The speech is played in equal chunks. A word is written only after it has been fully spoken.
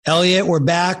Elliot, we're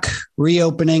back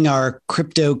reopening our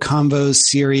Crypto Convos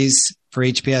series for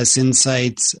HPS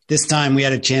Insights. This time we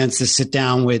had a chance to sit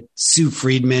down with Sue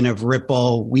Friedman of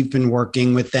Ripple. We've been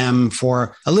working with them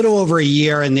for a little over a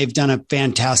year, and they've done a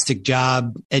fantastic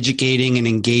job educating and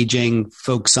engaging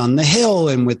folks on the Hill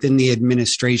and within the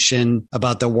administration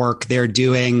about the work they're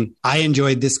doing. I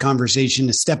enjoyed this conversation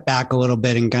to step back a little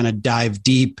bit and kind of dive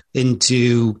deep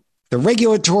into the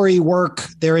regulatory work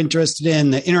they're interested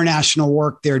in, the international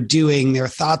work they're doing, their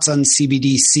thoughts on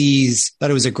CBDCs. Thought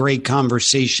it was a great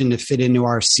conversation to fit into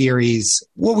our series.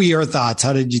 What were your thoughts?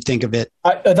 How did you think of it?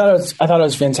 I thought it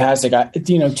was fantastic.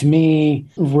 To me,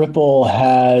 Ripple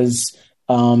has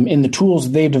in the tools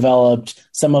they've developed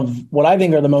some of what I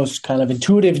think are the most kind of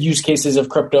intuitive use cases of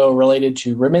crypto related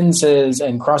to remittances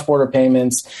and cross-border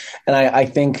payments. And I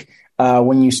think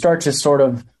when you start to sort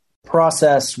of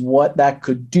process what that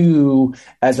could do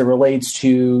as it relates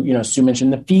to, Sue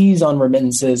mentioned the fees on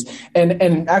remittances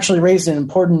and actually raised an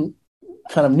important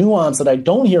kind of nuance that I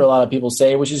don't hear a lot of people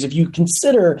say, which is if you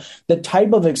consider the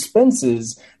type of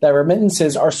expenses that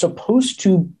remittances are supposed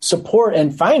to support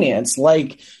and finance,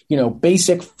 like,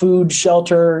 basic food,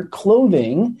 shelter,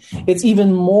 clothing, it's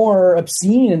even more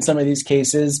obscene in some of these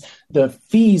cases, the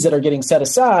fees that are getting set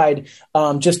aside,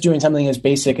 just doing something as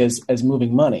basic as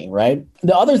moving money, right?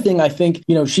 The other thing I think,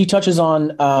 she touches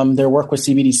on their work with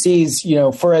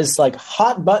CBDCs, for as like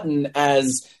hot button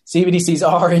as CBDCs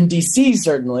are in DC,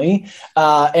 certainly.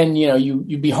 And,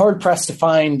 you'd be hard pressed to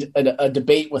find a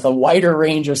debate with a wider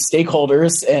range of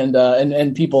stakeholders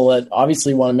and people that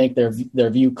obviously want to make their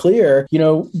view clear.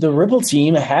 The Ripple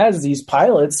team has these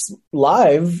pilots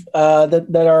live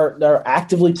that are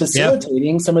actively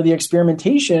facilitating some of the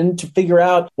experimentation to figure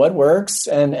out what works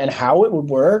and how it would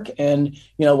work. And,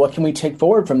 what can we take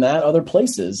forward from that other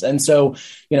places? And so,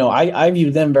 I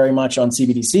view them very much on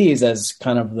CBDCs as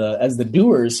kind of the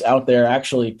doers out there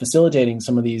actually facilitating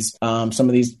some of these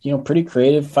pretty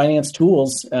creative finance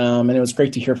tools. And it was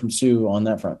great to hear from Sue on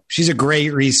that front. She's a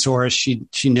great resource.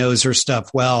 She knows her stuff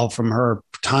well from her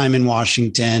time in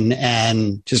Washington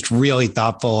and just really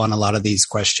thoughtful on a lot of these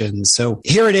questions. So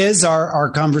here it is,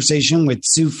 our conversation with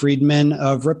Sue Friedman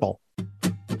of Ripple.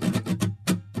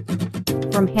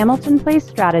 From Hamilton Place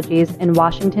Strategies in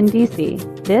Washington, D.C.,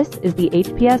 this is the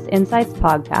HPS Insights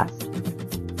podcast.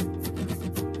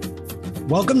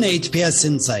 Welcome to HPS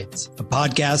Insights, a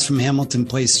podcast from Hamilton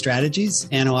Place Strategies,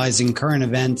 analyzing current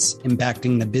events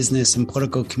impacting the business and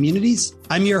political communities.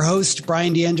 I'm your host,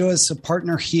 Brian DeAngelis, a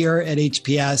partner here at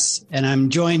HPS, and I'm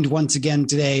joined once again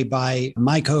today by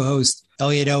my co-host,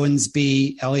 Elliot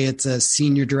Owensby. Elliot's a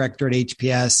senior director at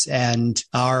HPS and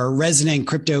our resident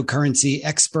cryptocurrency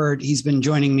expert. He's been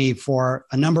joining me for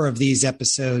a number of these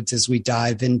episodes as we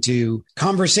dive into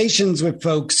conversations with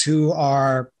folks who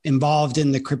are involved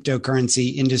in the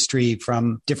cryptocurrency industry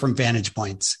from different vantage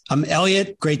points.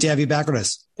 Elliot, great to have you back with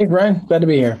us. Hey, Brian. Glad to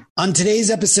be here. On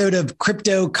today's episode of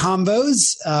Crypto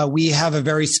Convos, we have a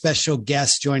very special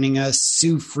guest joining us,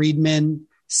 Sue Friedman.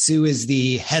 Sue is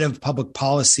the head of public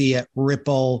policy at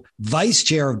Ripple, vice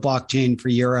chair of blockchain for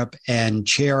Europe, and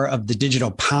chair of the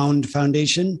Digital Pound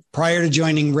Foundation. Prior to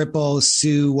joining Ripple,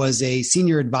 Sue was a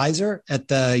senior advisor at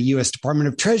the U.S. Department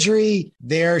of Treasury.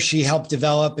 There, she helped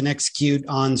develop and execute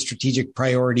on strategic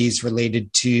priorities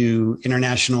related to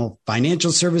international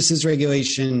financial services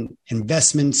regulation,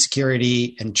 investment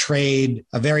security, and trade.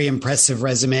 A very impressive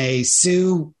resume.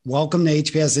 Sue, welcome to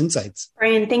HPS Insights.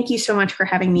 Brian, thank you so much for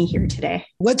having me here today.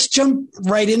 Let's jump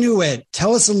right into it.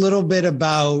 Tell us a little bit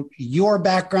about your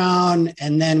background,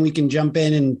 and then we can jump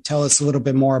in and tell us a little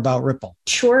bit more about Ripple.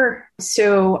 Sure.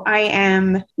 So I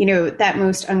am, that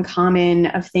most uncommon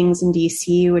of things in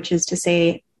DC, which is to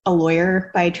say a lawyer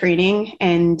by training,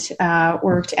 and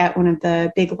worked at one of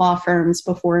the big law firms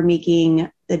before making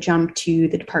the jump to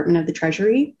the Department of the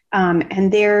Treasury.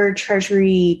 And their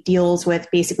Treasury deals with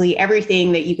basically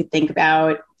everything that you could think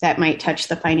about that might touch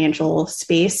the financial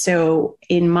space. So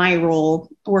in my role,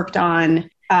 worked on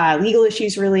legal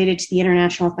issues related to the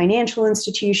international financial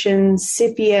institutions,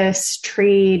 CFIUS,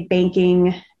 trade,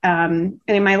 banking. And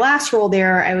in my last role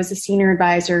there, I was a senior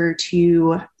advisor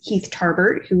to Heath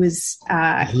Tarbert, who was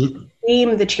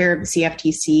named the chair of the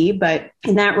CFTC, but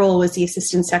in that role was the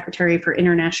assistant secretary for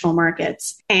international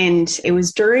markets. And it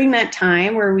was during that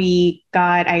time where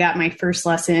I got my first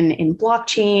lesson in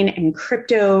blockchain and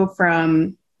crypto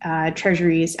from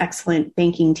Treasury's excellent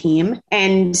banking team.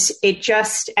 And it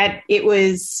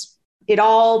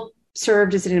all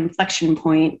served as an inflection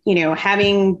point,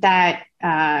 having that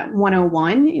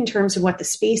 101 in terms of what the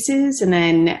space is. And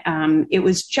then it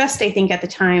was just, I think at the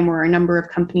time where a number of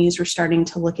companies were starting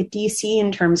to look at DC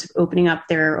in terms of opening up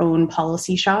their own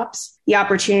policy shops. The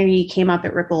opportunity came up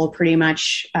at Ripple pretty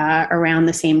much around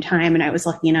the same time. And I was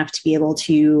lucky enough to be able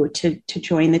to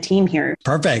join the team here.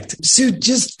 Perfect. So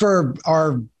just for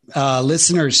our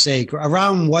listeners' sake,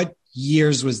 around what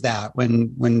years was that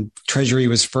when Treasury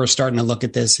was first starting to look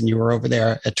at this and you were over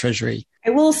there at Treasury? I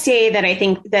will say that I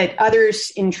think that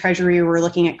others in Treasury were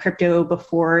looking at crypto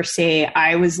before, say,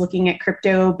 I was looking at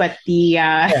crypto, but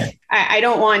I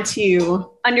don't want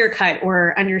to undercut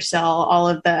or undersell all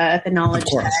of the knowledge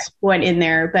that went in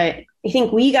there. But I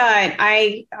think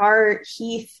our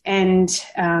Heath and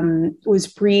was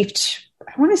briefed,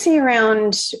 I want to say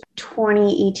around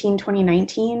 2018,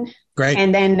 2019. Great.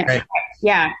 And then,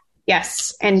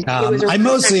 yes. And I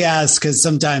mostly ask because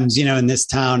sometimes, in this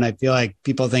town, I feel like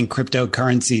people think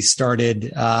cryptocurrency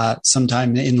started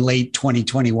sometime in late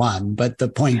 2021. But the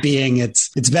point being, it's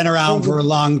been around for a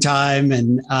long time.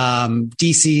 And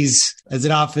DC's, as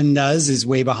it often does, is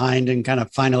way behind and kind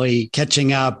of finally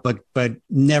catching up. But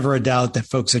never a doubt that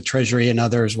folks at Treasury and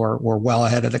others were well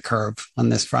ahead of the curve on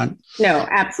this front. No,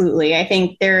 absolutely. I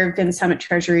think there have been some at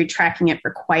Treasury tracking it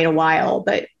for quite a while.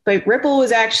 But Ripple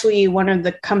was actually one of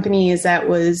the companies that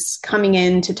was coming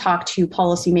in to talk to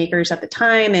policymakers at the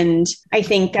time. And I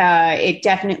think it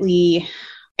definitely,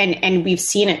 and we've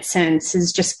seen it since,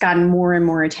 has just gotten more and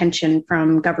more attention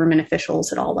from government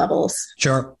officials at all levels.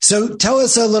 Sure. So tell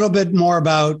us a little bit more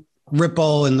about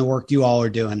Ripple and the work you all are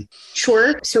doing.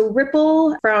 Sure. So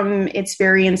Ripple, from its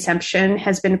very inception,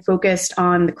 has been focused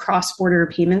on the cross-border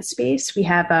payment space. We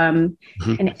have an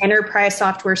enterprise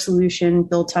software solution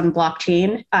built on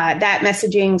blockchain. That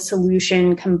messaging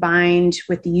solution, combined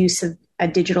with the use of a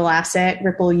digital asset,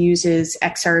 Ripple uses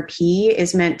XRP,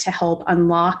 is meant to help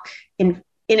unlock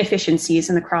inefficiencies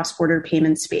in the cross-border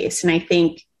payment space. And I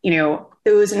think,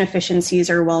 those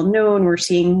inefficiencies are well known. We're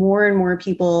seeing more and more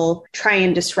people try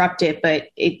and disrupt it, but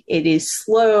it is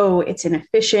slow. It's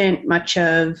inefficient. Much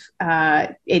of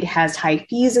it has high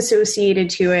fees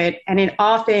associated to it. And it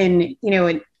often,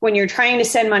 when you're trying to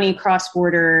send money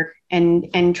cross-border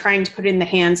and trying to put it in the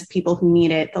hands of people who need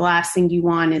it, the last thing you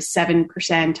want is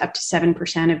 7%, up to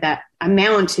 7% of that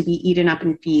amount to be eaten up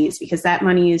in fees, because that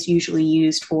money is usually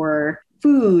used for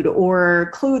food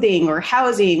or clothing or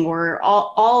housing or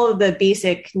all of the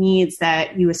basic needs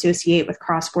that you associate with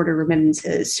cross-border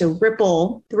remittances. So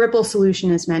the Ripple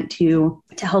solution is meant to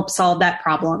help solve that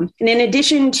problem. And in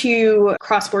addition to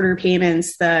cross-border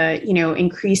payments,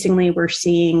 increasingly we're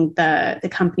seeing the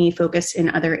company focus in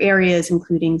other areas,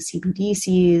 including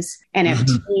CBDCs,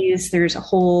 NFTs. There's a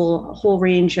whole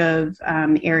range of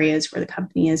areas where the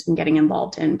company has been getting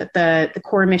involved in. But the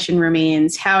core mission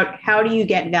remains, how do you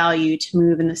get value to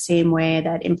move in the same way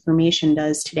that information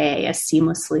does today, as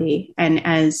seamlessly and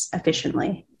as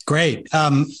efficiently? Great.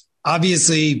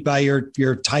 Obviously, by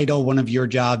your title, one of your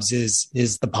jobs is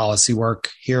the policy work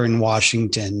here in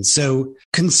Washington. So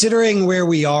considering where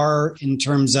we are in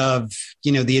terms of,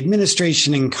 the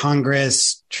administration and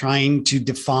Congress trying to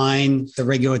define the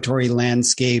regulatory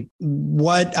landscape,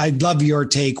 I'd love your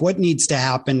take. What needs to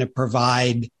happen to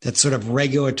provide that sort of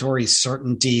regulatory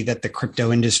certainty that the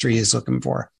crypto industry is looking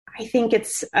for? I think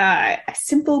it's a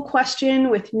simple question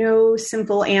with no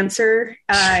simple answer.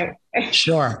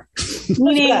 Sure.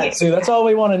 That's all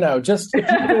we want to know. Just if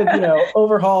you could,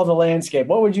 overhaul the landscape,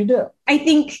 what would you do? I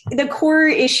think the core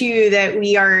issue that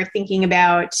we are thinking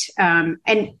about, and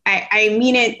I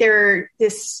mean it,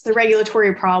 the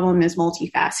regulatory problem is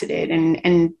multifaceted,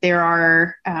 and there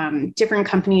are different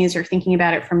companies are thinking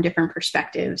about it from different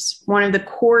perspectives. One of the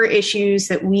core issues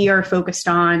that we are focused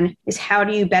on is how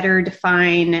do you better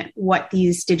define what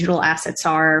these digital assets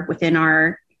are within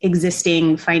our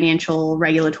existing financial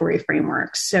regulatory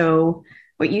frameworks. So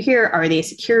what you hear, are they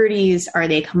securities? Are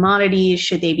they commodities?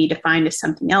 Should they be defined as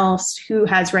something else? Who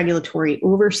has regulatory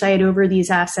oversight over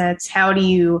these assets? How do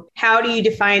you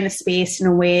define the space in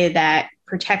a way that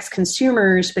protects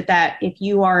consumers, but that if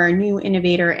you are a new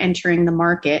innovator entering the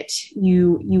market,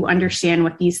 you understand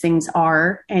what these things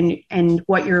are and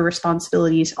what your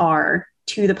responsibilities are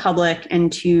to the public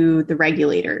and to the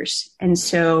regulators. And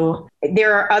so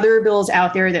there are other bills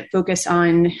out there that focus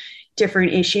on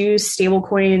different issues.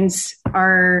 Stablecoins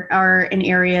are an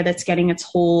area that's getting a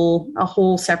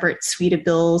whole separate suite of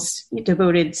bills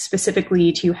devoted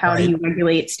specifically to how do you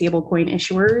regulate stablecoin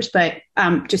issuers. But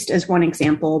just as one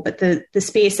example, but the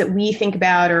space that we think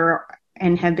about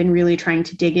and have been really trying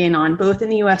to dig in on, both in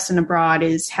the US and abroad,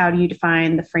 is how do you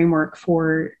define the framework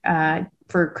for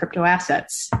crypto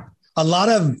assets? A lot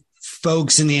of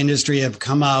folks in the industry have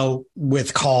come out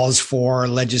with calls for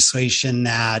legislation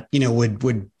that,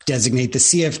 would designate the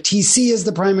CFTC as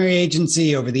the primary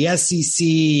agency over the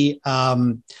SEC.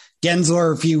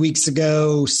 Gensler a few weeks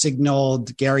ago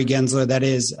signaled, Gary Gensler, that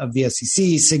is, of the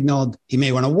SEC, signaled he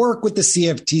may want to work with the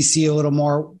CFTC a little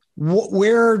more.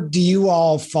 Where do you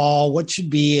all fall? What should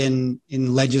be in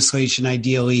legislation,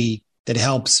 ideally, that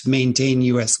helps maintain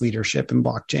U.S. leadership in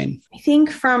blockchain? I think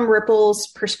from Ripple's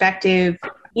perspective,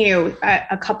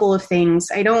 a couple of things.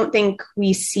 I don't think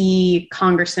we see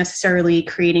Congress necessarily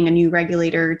creating a new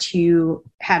regulator to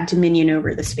have dominion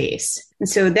over the space. And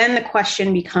so then the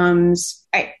question becomes,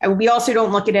 we also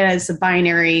don't look at it as a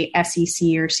binary SEC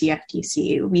or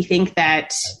CFTC. We think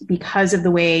that because of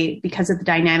the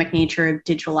dynamic nature of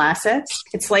digital assets,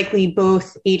 it's likely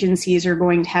both agencies are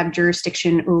going to have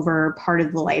jurisdiction over part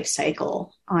of the life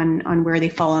cycle on where they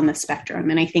fall on the spectrum.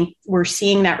 And I think we're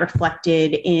seeing that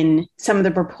reflected in some of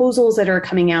the proposals that are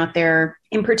coming out there.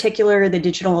 In particular, the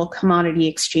Digital Commodity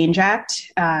Exchange Act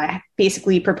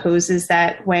basically proposes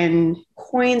that when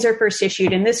coins are first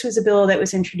issued, and this was a bill that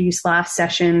was introduced last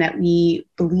session that we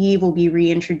believe will be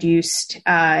reintroduced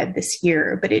this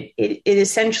year, but it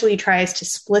essentially tries to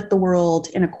split the world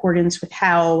in accordance with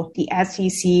how the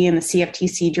SEC and the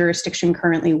CFTC jurisdiction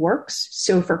currently works.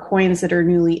 So for coins that are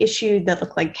newly issued that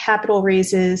look like capital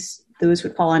raises, those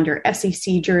would fall under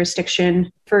SEC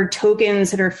jurisdiction. For tokens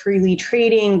that are freely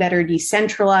trading, that are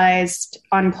decentralized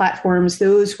on platforms,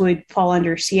 those would fall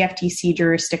under CFTC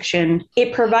jurisdiction.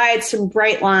 It provides some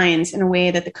bright lines in a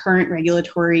way that the current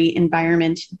regulatory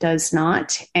environment does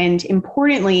not. And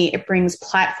importantly, it brings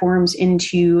platforms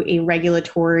into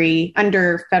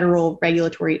under federal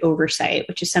regulatory oversight,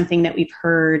 which is something that we've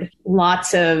heard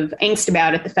lots of angst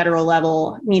about at the federal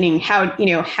level, meaning how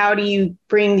do you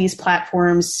bring these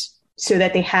platforms so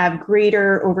that they have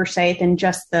greater oversight than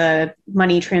just the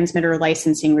money transmitter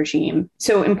licensing regime.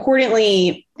 So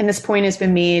importantly, and this point has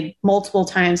been made multiple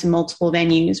times in multiple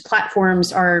venues,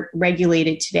 platforms are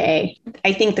regulated today.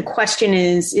 I think the question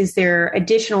is there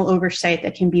additional oversight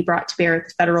that can be brought to bear at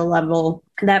the federal level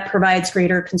that provides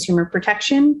greater consumer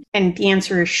protection? And the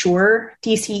answer is sure.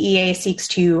 DCEA seeks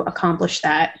to accomplish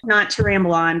that. Not to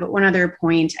ramble on, but one other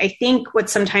point. I think what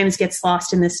sometimes gets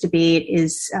lost in this debate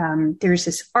is there's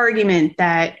this argument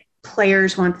that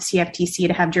players want the CFTC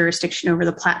to have jurisdiction over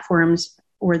the platforms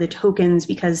or the tokens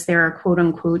because they're a quote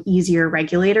unquote easier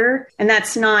regulator. And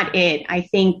that's not it. I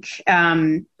think,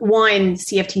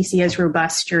 CFTC has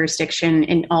robust jurisdiction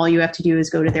and all you have to do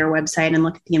is go to their website and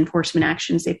look at the enforcement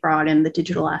actions they've brought in the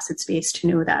digital asset space to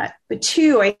know that. But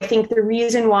two, I think the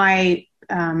reason why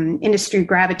industry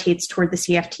gravitates toward the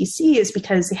CFTC is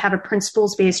because they have a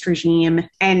principles-based regime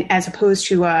and as opposed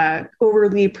to a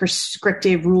overly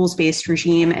prescriptive rules-based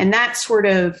regime. And that sort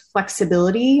of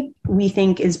flexibility we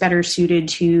think is better suited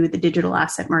to the digital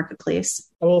asset marketplace.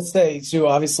 I will say, Sue,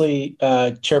 obviously,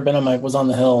 Chair Benham was on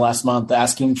the Hill last month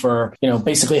asking for,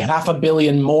 basically $500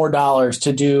 million more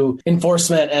to do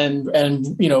enforcement and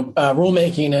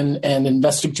rulemaking and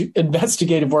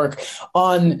investigative work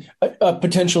on a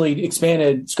potentially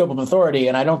expanded scope of authority.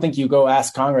 And I don't think you go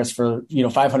ask Congress for,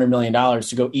 $500 million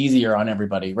to go easier on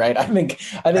everybody, right? I think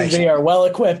they are well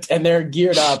equipped and they're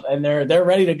geared up and they're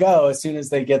ready to go as soon as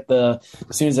they get the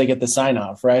sign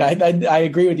off, right? I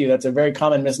agree with you. That's a very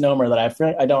common misnomer that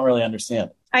I don't really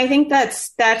understand. I think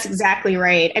that's exactly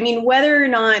right. I mean, whether or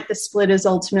not the split is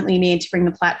ultimately made to bring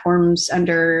the platforms had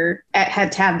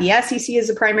to have the SEC as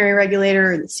a primary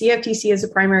regulator or the CFTC as a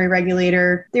primary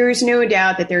regulator, there is no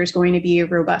doubt that there's going to be a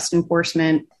robust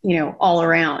enforcement, all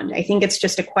around. I think it's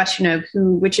just a question of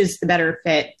which is the better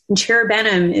fit. And Chair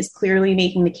Benham is clearly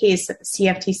making the case that the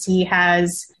CFTC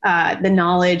has the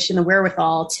knowledge and the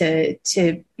wherewithal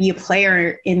to be a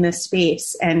player in this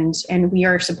space, and we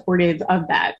are supportive of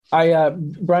that.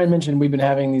 Brian mentioned we've been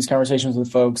having these conversations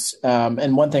with folks,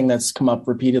 and one thing that's come up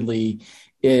repeatedly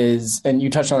is, and you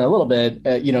touched on it a little bit,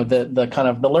 the kind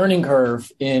of the learning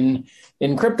curve in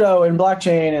crypto and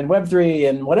blockchain and Web3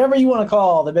 and whatever you want to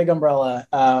call the big umbrella,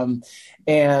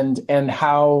 and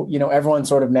how everyone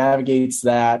sort of navigates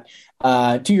that.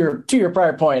 To your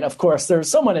prior point, of course, there's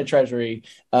someone at Treasury,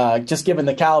 just given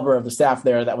the caliber of the staff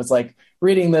there, that was like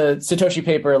reading the Satoshi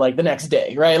paper like the next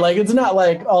day, right? Like it's not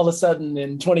like all of a sudden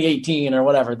in 2018 or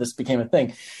whatever this became a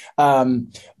thing.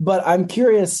 But I'm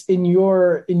curious in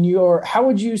your how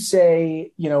would you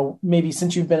say, maybe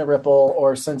since you've been at Ripple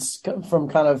or since from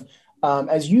kind of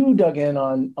as you dug in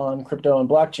on crypto and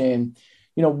blockchain,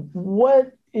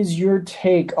 what is your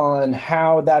take on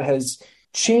how that has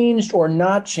changed or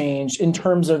not changed in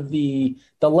terms of the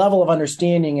level of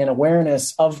understanding and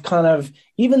awareness of kind of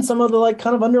even some of the like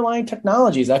kind of underlying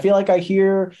technologies? I feel like I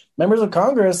hear members of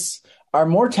Congress are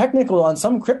more technical on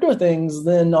some crypto things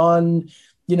than on,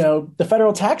 the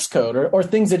federal tax code or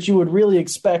things that you would really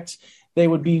expect they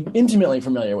would be intimately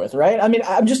familiar with, right? I mean,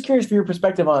 I'm just curious for your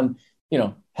perspective on,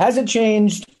 has it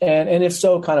changed? And if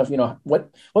so, kind of,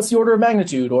 what's the order of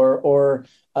magnitude or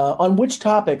on which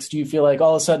topics do you feel like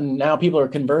all of a sudden now people are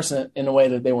conversant in a way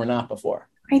that they were not before?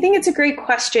 I think it's a great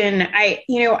question. I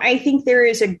think there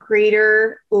is a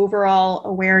greater overall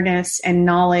awareness and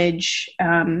knowledge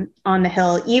on the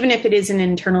Hill, even if it isn't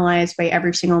internalized by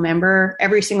every single member.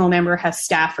 Every single member has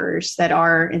staffers that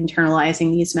are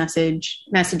internalizing these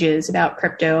messages about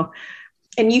crypto.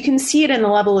 And you can see it in the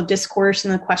level of discourse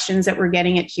and the questions that we're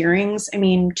getting at hearings. I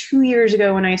mean, 2 years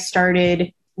ago when I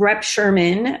started, Rep.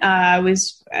 Sherman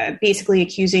was basically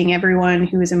accusing everyone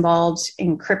who was involved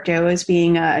in crypto as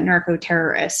being a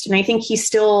narco-terrorist. And I think he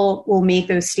still will make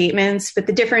those statements. But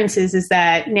the difference is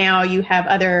that now you have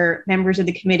other members of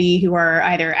the committee who are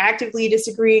either actively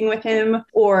disagreeing with him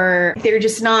or they're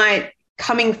just not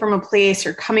coming from a place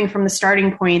or coming from the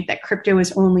starting point that crypto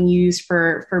is only used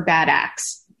for bad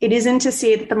acts. It isn't to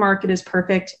say that the market is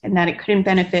perfect and that it couldn't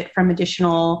benefit from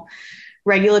additional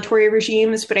regulatory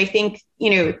regimes. But I think,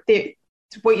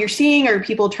 what you're seeing are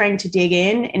people trying to dig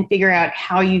in and figure out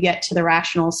how you get to the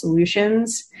rational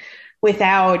solutions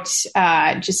without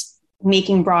just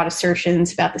making broad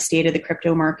assertions about the state of the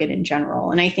crypto market in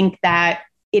general. And I think that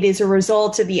it is a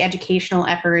result of the educational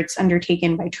efforts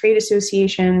undertaken by trade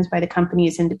associations, by the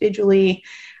companies individually.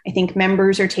 I think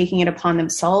members are taking it upon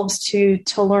themselves to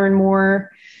learn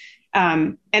more.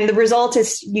 And the result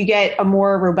is you get a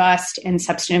more robust and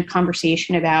substantive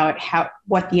conversation about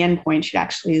what the endpoint should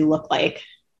actually look like.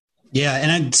 Yeah.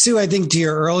 And Sue, I think to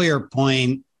your earlier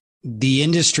point, the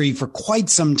industry for quite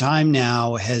some time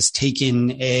now has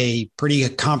taken a pretty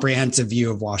comprehensive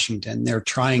view of Washington. They're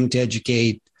trying to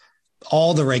educate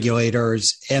all the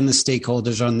regulators and the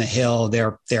stakeholders on the Hill.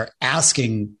 They're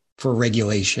asking for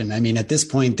regulation. I mean, at this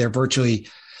point, they're virtually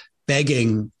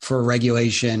begging for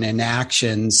regulation and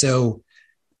action. So,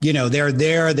 they're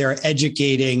there, they're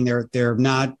educating, they're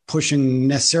not pushing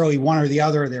necessarily one or the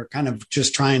other. They're kind of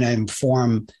just trying to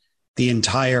inform the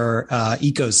entire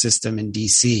ecosystem in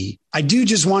DC. I do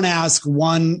just want to ask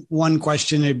one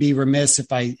question. It'd be remiss if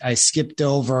I skipped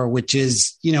over, which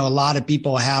is, a lot of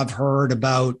people have heard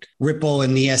about Ripple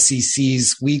and the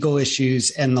SEC's legal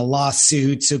issues and the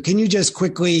lawsuit. So can you just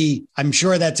quickly, I'm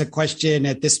sure that's a question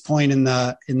at this point in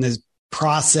the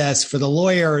process for the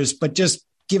lawyers, but just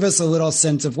give us a little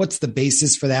sense of what's the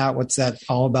basis for that? What's that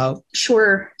all about?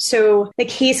 Sure. So the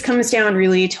case comes down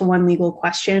really to one legal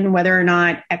question, whether or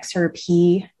not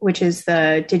XRP, which is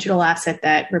the digital asset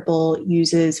that Ripple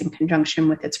uses in conjunction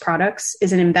with its products,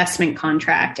 is an investment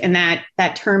contract. And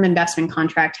that term investment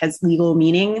contract has legal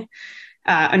meaning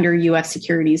under U.S.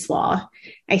 securities law.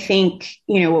 I think,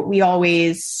 what we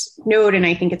always note, and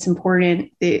I think it's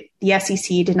important, the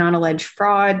SEC did not allege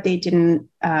fraud. They didn't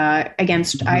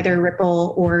against either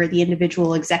Ripple or the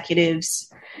individual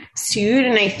executives sued.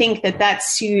 And I think that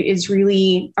suit is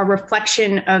really a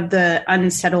reflection of the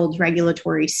unsettled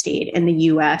regulatory state in the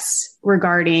U.S.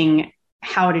 regarding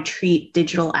how to treat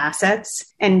digital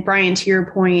assets. And Brian, to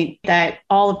your point that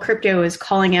all of crypto is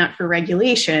calling out for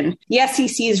regulation, the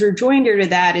SEC's rejoinder to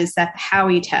that is that the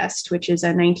Howey test, which is a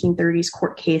 1930s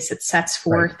court case that sets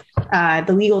forth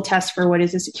the legal test for what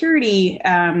is a security,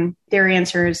 their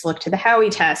answer is look to the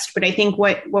Howey test. But I think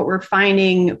what we're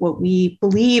finding, what we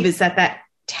believe is that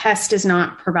test does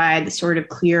not provide the sort of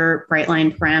clear, bright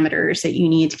line parameters that you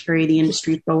need to carry the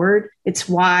industry forward. It's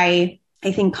why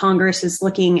I think Congress is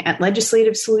looking at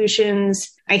legislative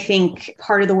solutions. I think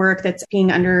part of the work that's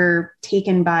being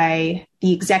undertaken by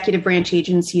the executive branch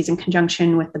agencies in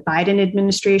conjunction with the Biden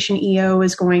administration EO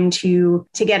is going to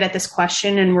get at this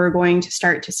question. And we're going to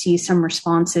start to see some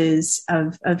responses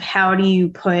of how do you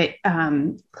put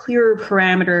clearer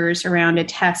parameters around a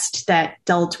test that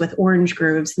dealt with orange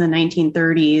groves in the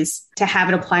 1930s to have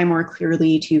it apply more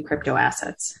clearly to crypto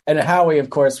assets. And Howey, of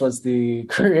course, was the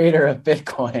creator of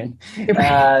Bitcoin.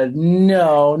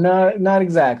 No, not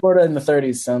exactly. Florida in the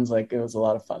 30s sounds like it was a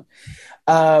lot of fun.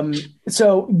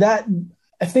 So that,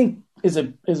 I think, is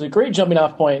a great jumping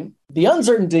off point. The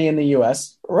uncertainty in the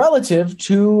U.S. relative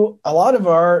to a lot of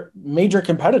our major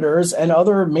competitors and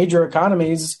other major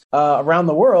economies around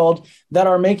the world that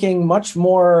are making much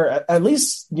more, at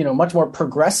least, much more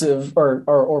progressive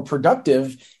or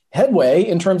productive headway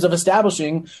in terms of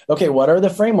establishing, okay, what are the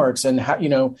frameworks and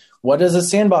how, what does a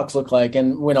sandbox look like?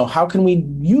 And, how can we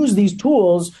use these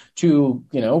tools to,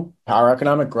 power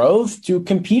economic growth, to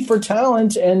compete for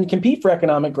talent and compete for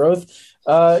economic growth,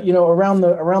 around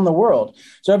the world.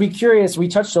 So I'd be curious, we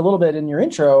touched a little bit in your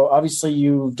intro. Obviously,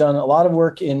 you've done a lot of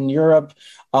work in Europe,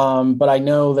 but I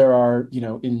know there are,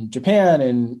 in Japan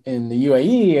and in the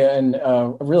UAE and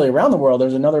really around the world,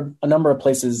 there's a number of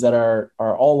places that are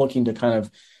all looking to kind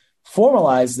of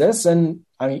formalize this. And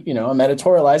I'm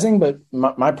editorializing, but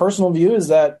my personal view is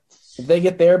that if they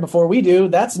get there before we do,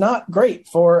 that's not great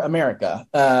for America.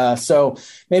 So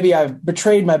maybe I've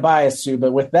betrayed my bias, Sue,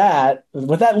 but with that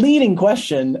leading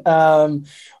question, can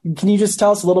you just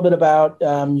tell us a little bit about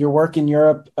your work in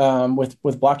Europe with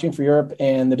Blockchain for Europe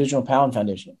and the Digital Pound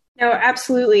Foundation? No,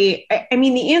 absolutely. I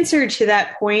mean, the answer to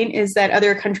that point is that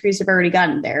other countries have already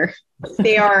gotten there.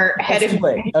 They are ahead of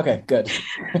me. Okay, good.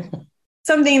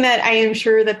 Something that I am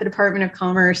sure that the Department of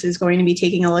Commerce is going to be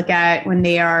taking a look at when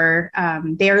they are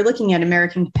looking at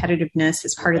American competitiveness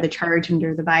as part of the charge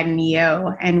under the Biden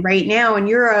EO. And right now in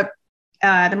Europe,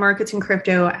 the markets and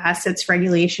crypto assets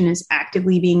regulation is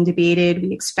actively being debated.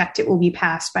 We expect it will be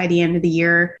passed by the end of the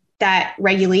year. That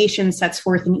regulation sets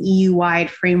forth an EU-wide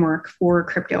framework for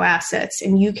crypto assets,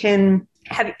 and you can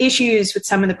have issues with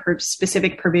some of the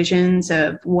specific provisions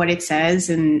of what it says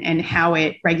and how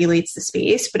it regulates the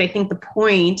space. But I think the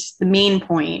main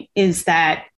point is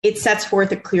that it sets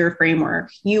forth a clear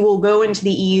framework. You will go into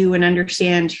the EU and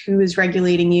understand who is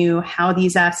regulating you, how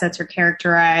these assets are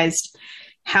characterized,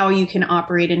 how you can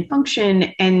operate and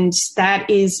function. And that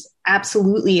is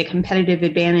absolutely a competitive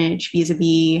advantage vis-a-vis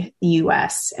the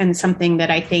US, and something that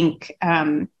I think,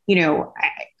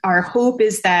 our hope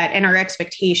is that, and our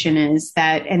expectation is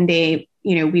that, and we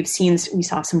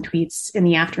saw some tweets in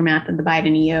the aftermath of the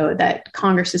Biden EO that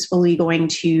Congress is fully going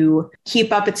to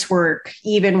keep up its work,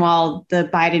 even while the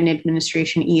Biden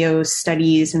administration EO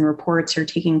studies and reports are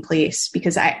taking place,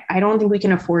 because I don't think we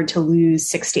can afford to lose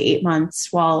 6 to 8 months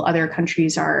while other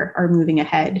countries are moving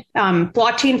ahead.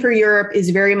 Blockchain for Europe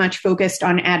is very much focused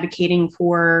on advocating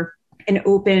for an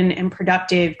open and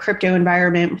productive crypto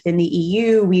environment within the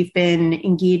EU. We've been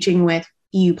engaging with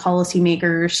EU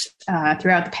policymakers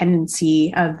throughout the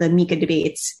pendency of the MiCA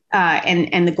debates.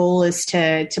 And the goal is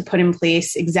to put in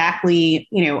place exactly,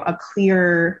 a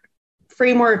clear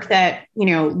framework that,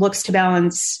 looks to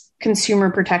balance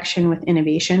consumer protection with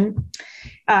innovation.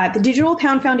 The Digital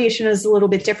Pound Foundation is a little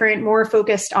bit different, more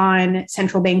focused on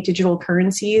central bank digital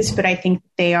currencies, but I think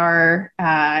they are,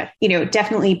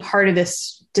 definitely part of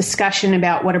this discussion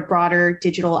about what a broader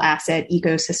digital asset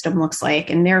ecosystem looks like.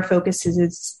 And their focus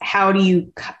is how do you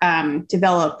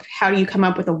come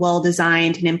up with a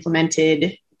well-designed and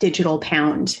implemented digital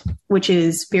pound, which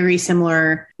is very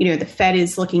similar. The Fed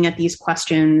is looking at these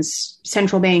questions.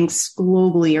 Central banks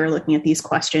globally are looking at these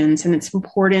questions. And it's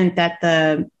important that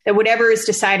that whatever is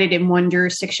decided in one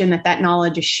jurisdiction, that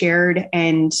knowledge is shared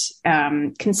and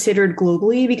considered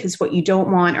globally, because what you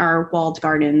don't want are walled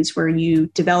gardens where you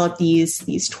develop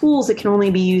these tools that can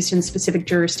only be used in specific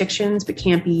jurisdictions, but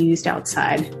can't be used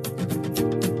outside.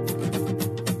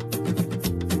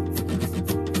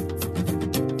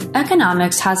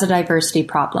 Economics has a diversity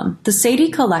problem. The Sadie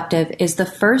Collective is the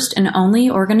first and only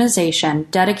organization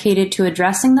dedicated to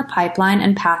addressing the pipeline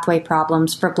and pathway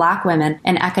problems for Black women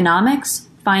in economics,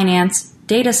 finance,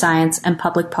 data science, and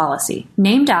public policy.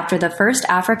 Named after the first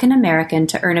African American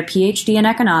to earn a PhD in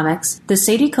economics, the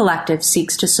Sadie Collective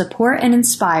seeks to support and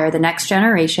inspire the next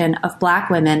generation of Black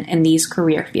women in these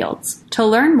career fields. To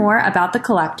learn more about the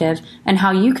collective and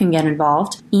how you can get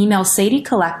involved, email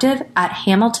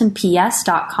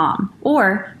sadiecollective@hamiltonps.com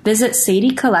or visit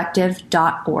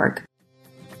sadiecollective.org.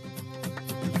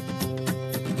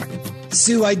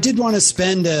 Sue, I did want to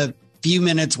spend a few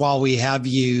minutes while we have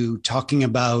you talking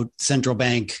about central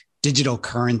bank digital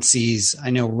currencies. I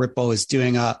know Ripple is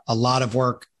doing a lot of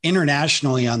work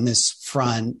internationally on this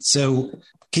front. So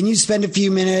can you spend a few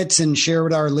minutes and share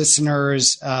with our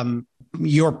listeners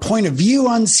your point of view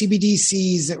on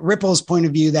CBDCs, Ripple's point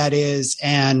of view, that is,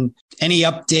 and any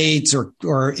updates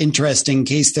or interesting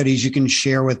case studies you can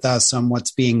share with us on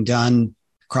what's being done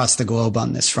across the globe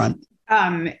on this front?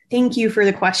 Thank you for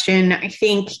the question. I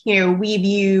think, we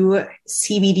view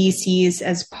CBDCs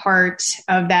as part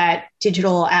of that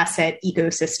digital asset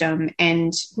ecosystem,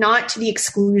 and not to the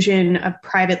exclusion of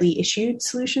privately issued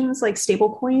solutions like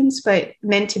stablecoins, but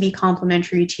meant to be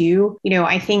complementary to.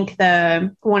 I think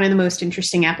one of the most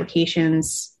interesting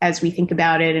applications as we think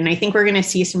about it, and I think we're going to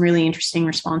see some really interesting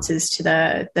responses to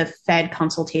the Fed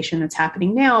consultation that's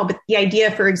happening now, but the idea,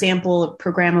 for example, of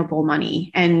programmable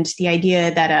money and the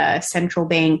idea that a central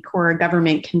bank or a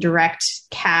government can direct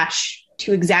cash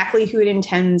to exactly who it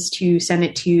intends to send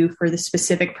it to for the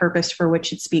specific purpose for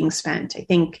which it's being spent. I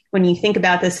think when you think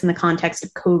about this in the context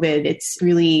of COVID,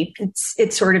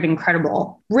 it's sort of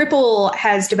incredible. Ripple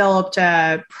has developed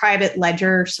a private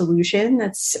ledger solution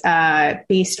that's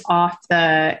based off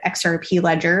the XRP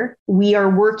ledger. We are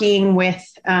working with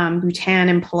Bhutan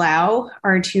and Palau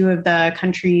are two of the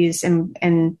countries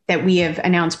and that we have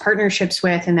announced partnerships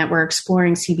with and that we're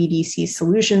exploring CBDC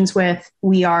solutions with.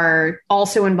 We are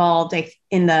also involved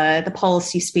in the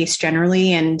policy space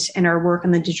generally, and our work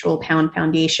on the Digital Pound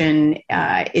Foundation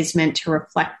is meant to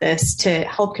reflect this, to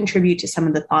help contribute to some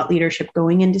of the thought leadership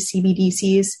going into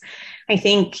CBDCs. I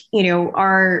think, we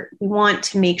want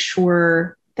to make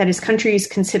sure that as countries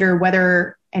consider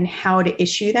whether and how to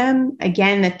issue them,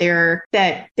 again, that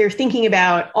they're thinking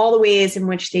about all the ways in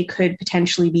which they could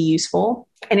potentially be useful.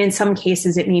 And in some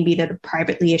cases, it may be that a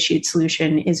privately issued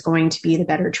solution is going to be the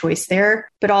better choice there.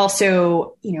 But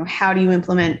also, how do you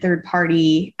implement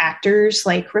third-party actors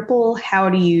like Ripple?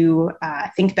 How do you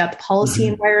think about the policy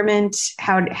environment?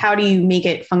 How do you make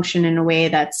it function in a way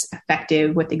that's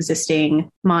effective with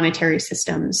existing monetary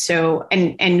systems? So,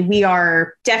 and we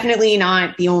are definitely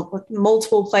not the only,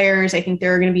 multiple players. I think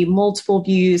there are going to be multiple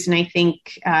views. And I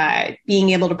think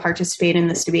being able to participate in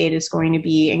this debate is going to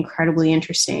be incredibly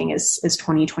interesting as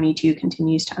 2022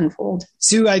 continues to unfold.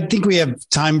 Sue, I think we have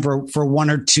time for one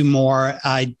or two more.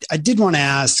 I did want to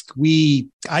ask,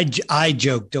 I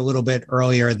joked a little bit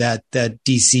earlier that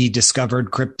DC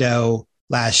discovered crypto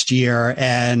last year,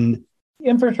 and the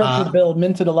infrastructure bill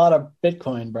minted a lot of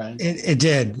Bitcoin, Brian. It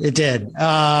did.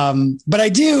 But I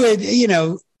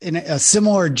do, in a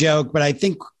similar joke, but I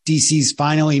think DC's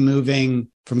finally moving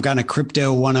from kind of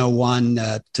crypto 101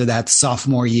 to that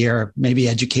sophomore year, maybe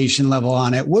education level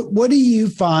on it. What do you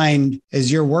find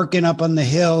as you're working up on the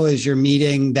Hill, as you're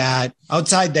meeting that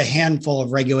outside the handful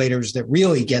of regulators that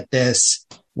really get this?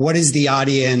 What is the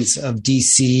audience of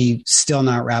DC still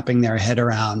not wrapping their head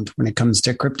around when it comes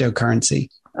to cryptocurrency?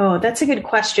 Oh, that's a good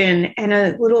question and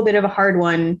a little bit of a hard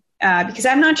one. Because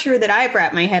I'm not sure that I've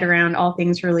wrapped my head around all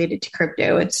things related to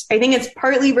crypto. I think it's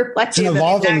partly reflective. It's an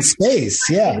evolving space.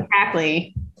 Yeah,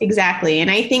 exactly. And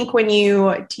I think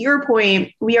to your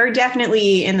point, we are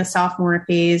definitely in the sophomore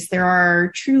phase. There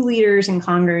are true leaders in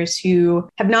Congress who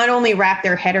have not only wrapped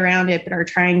their head around it, but are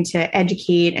trying to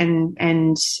educate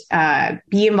and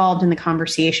be involved in the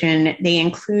conversation. They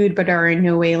include, but are in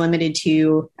no way limited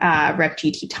to, Rep.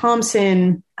 G.T.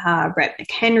 Thompson, Rep.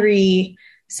 McHenry,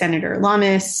 Senator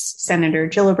Lummis, Senator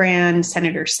Gillibrand,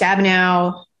 Senator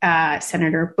Stabenow,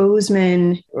 Senator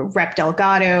Bozeman, Rep.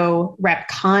 Delgado, Rep.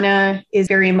 Khanna is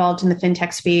very involved in the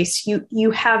fintech space.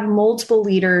 You have multiple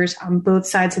leaders on both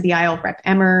sides of the aisle, Rep.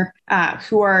 Emmer,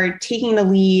 who are taking the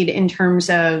lead in terms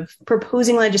of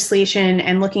proposing legislation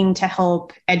and looking to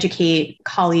help educate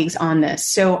colleagues on this.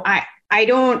 So I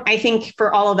think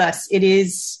for all of us, it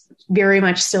is very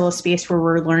much still a space where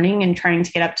we're learning and trying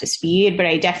to get up to speed. But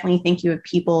I definitely think you have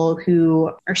people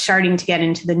who are starting to get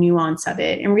into the nuance of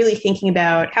it and really thinking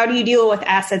about how do you deal with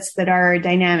assets that are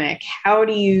dynamic? How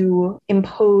do you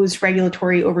impose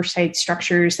regulatory oversight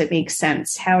structures that make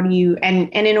sense? How do you, and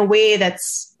in a way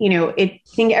that's, I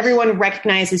think everyone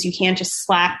recognizes you can't just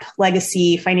slap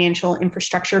legacy financial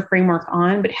infrastructure framework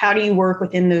on, but how do you work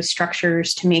within those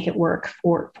structures to make it work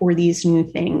for these new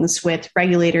things with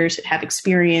regulators that have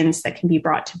experience that can be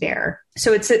brought to bear?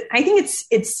 So I think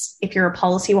it's if you're a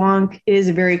policy wonk, it is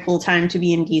a very cool time to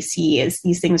be in DC as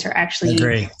these things are actually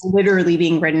literally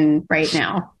being written right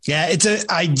now. Yeah,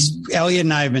 Elliot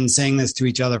and I have been saying this to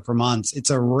each other for months. It's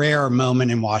a rare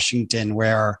moment in Washington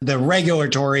where the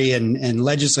regulatory and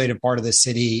legislative part of the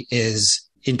city is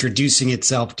introducing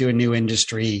itself to a new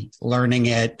industry, learning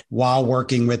it while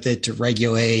working with it to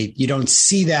regulate. You don't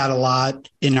see that a lot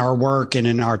in our work and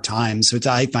in our time. So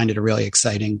I find it a really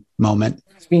exciting moment.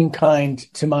 Being kind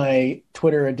to my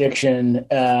Twitter addiction,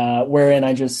 wherein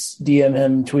I just DM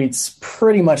him tweets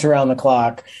pretty much around the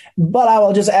clock. But I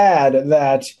will just add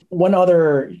that one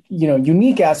other,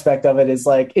 unique aspect of it is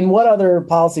like, in what other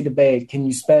policy debate can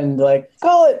you spend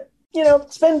call it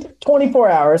spend 24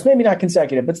 hours, maybe not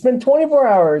consecutive, but spend 24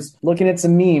 hours looking at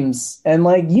some memes and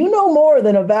more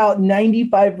than about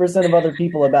 95% of other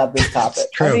people about this topic.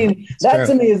 True. I mean, that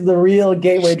to me is the real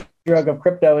gateway drug of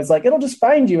crypto. Is it'll just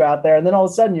find you out there. And then all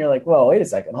of a sudden you're like, whoa, wait a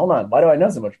second. Hold on. Why do I know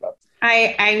so much about this?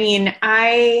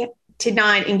 I did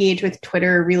not engage with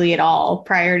Twitter really at all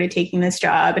prior to taking this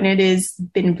job. And it has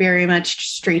been very much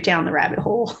straight down the rabbit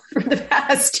hole for the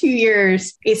past 2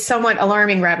 years. A somewhat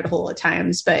alarming rabbit hole at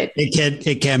times, but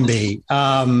it can be.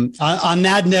 On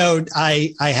that note,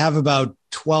 I have about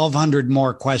 1,200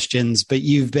 more questions, but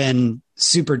you've been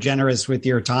super generous with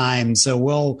your time. So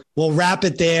we'll wrap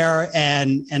it there.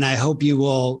 And I hope you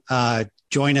will,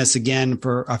 join us again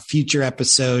for a future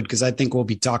episode, because I think we'll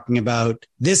be talking about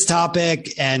this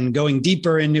topic and going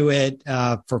deeper into it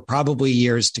for probably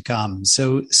years to come.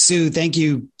 So, Sue, thank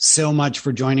you so much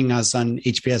for joining us on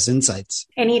HPS Insights.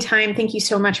 Anytime. Thank you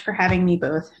so much for having me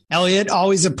both. Elliot,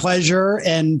 always a pleasure.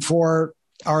 And for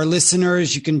our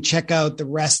listeners, you can check out the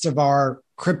rest of our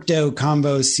Crypto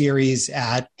Convo series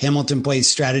at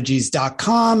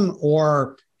HamiltonPlaceStrategies.com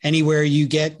or anywhere you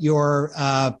get your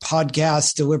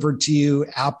podcast delivered to you,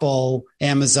 Apple,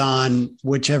 Amazon,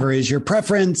 whichever is your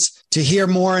preference. To hear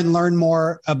more and learn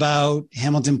more about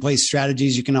Hamilton Place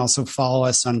Strategies, you can also follow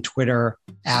us on Twitter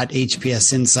at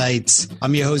HPS Insights.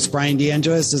 I'm your host, Brian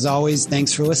DeAngelis. As always,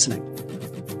 thanks for listening.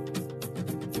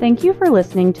 Thank you for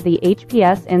listening to the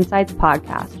HPS Insights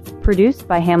podcast, produced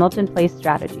by Hamilton Place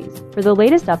Strategies. For the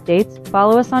latest updates,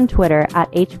 follow us on Twitter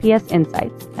at HPS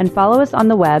Insights and follow us on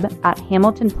the web at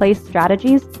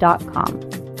HamiltonPlaceStrategies.com.